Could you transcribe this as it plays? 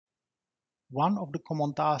One of the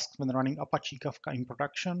common tasks when running Apache Kafka in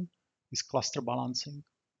production is cluster balancing.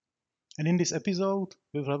 And in this episode,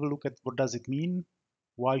 we'll have a look at what does it mean,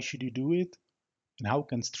 why should you do it, and how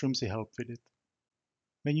can Strimzi help with it.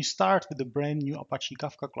 When you start with a brand new Apache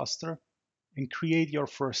Kafka cluster and create your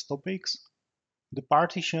first topics, the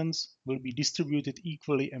partitions will be distributed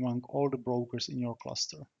equally among all the brokers in your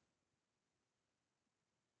cluster.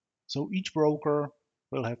 So each broker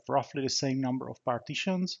will have roughly the same number of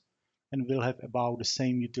partitions and will have about the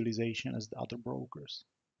same utilization as the other brokers.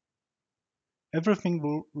 Everything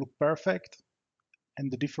will look perfect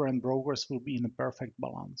and the different brokers will be in a perfect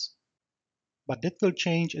balance. But that will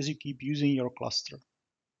change as you keep using your cluster.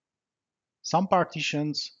 Some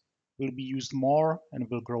partitions will be used more and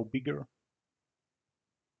will grow bigger.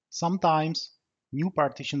 Sometimes new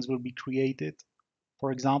partitions will be created,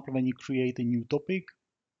 for example, when you create a new topic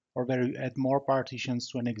or where you add more partitions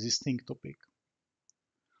to an existing topic.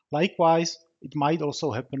 Likewise, it might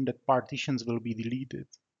also happen that partitions will be deleted.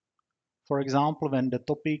 For example, when the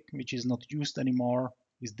topic which is not used anymore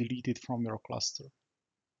is deleted from your cluster.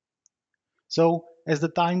 So as the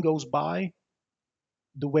time goes by,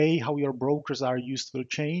 the way how your brokers are used will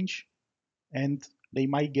change and they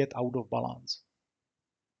might get out of balance.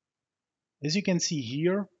 As you can see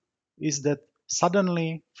here, is that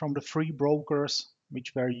suddenly from the 3 brokers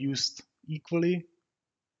which were used equally,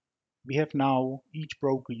 we have now each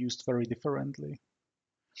broker used very differently.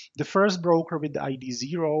 The first broker with the ID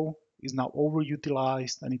 0 is now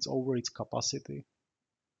overutilized and it's over its capacity.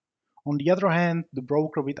 On the other hand, the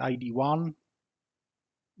broker with ID 1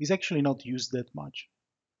 is actually not used that much.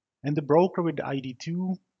 And the broker with the ID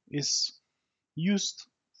 2 is used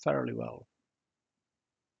fairly well.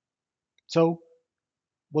 So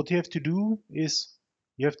what you have to do is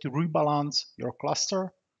you have to rebalance your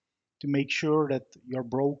cluster to make sure that your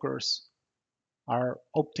brokers are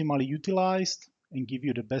optimally utilized and give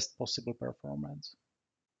you the best possible performance.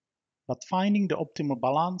 But finding the optimal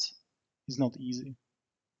balance is not easy.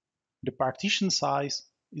 The partition size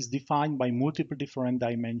is defined by multiple different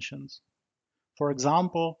dimensions. For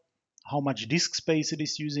example, how much disk space it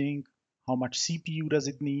is using, how much CPU does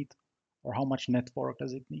it need, or how much network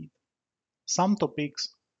does it need. Some topics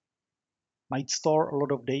might store a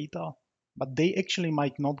lot of data, but they actually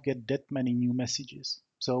might not get that many new messages.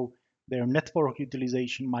 So their network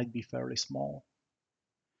utilization might be fairly small.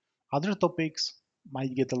 Other topics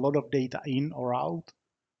might get a lot of data in or out,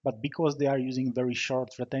 but because they are using very short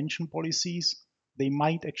retention policies, they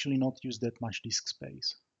might actually not use that much disk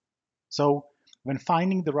space. So when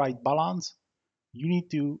finding the right balance, you need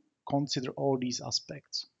to consider all these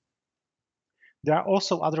aspects. There are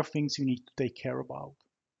also other things you need to take care about.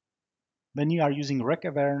 When you are using rack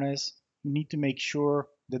awareness, you need to make sure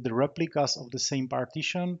that the replicas of the same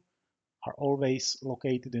partition are always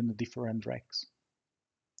located in the different racks.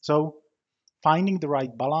 So finding the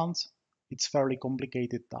right balance, it's a fairly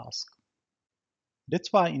complicated task.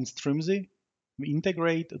 That's why in Strimzi, we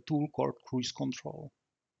integrate a tool called Cruise Control.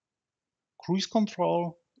 Cruise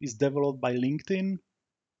Control is developed by LinkedIn,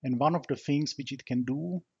 and one of the things which it can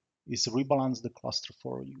do is rebalance the cluster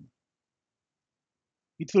for you.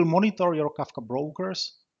 It will monitor your Kafka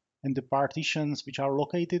brokers and the partitions which are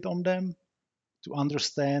located on them to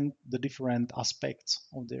understand the different aspects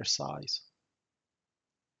of their size.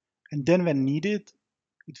 And then when needed,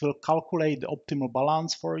 it will calculate the optimal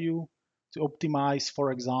balance for you to optimize,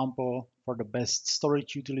 for example, for the best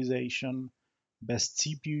storage utilization, best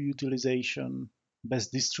CPU utilization,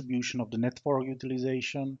 best distribution of the network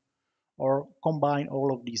utilization, or combine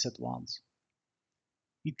all of these at once.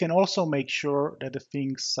 It can also make sure that the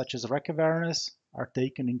things such as rack awareness are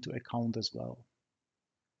taken into account as well.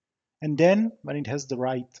 And then when it has the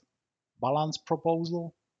right balance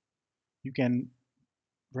proposal, you can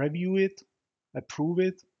review it, approve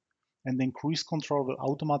it, and then Cruise Control will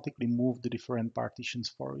automatically move the different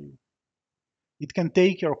partitions for you. It can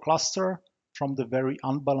take your cluster from the very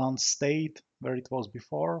unbalanced state where it was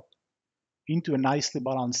before into a nicely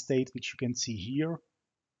balanced state, which you can see here,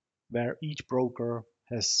 where each broker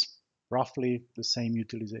has roughly the same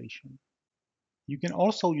utilization. You can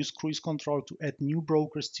also use Cruise Control to add new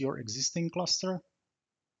brokers to your existing cluster,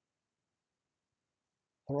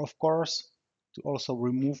 or of course, to also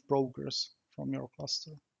remove brokers from your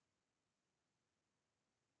cluster.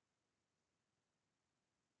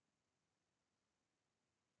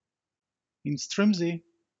 In Strimzi,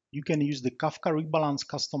 you can use the Kafka Rebalance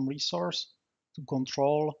custom resource to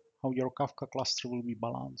control how your Kafka cluster will be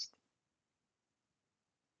balanced.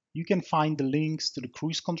 You can find the links to the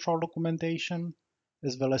Cruise Control documentation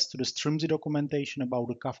as well as to the Strimzi documentation about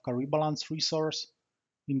the Kafka Rebalance resource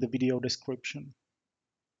in the video description.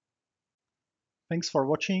 Thanks for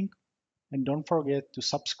watching, and don't forget to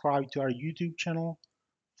subscribe to our YouTube channel,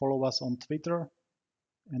 follow us on Twitter,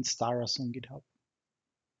 and star us on GitHub.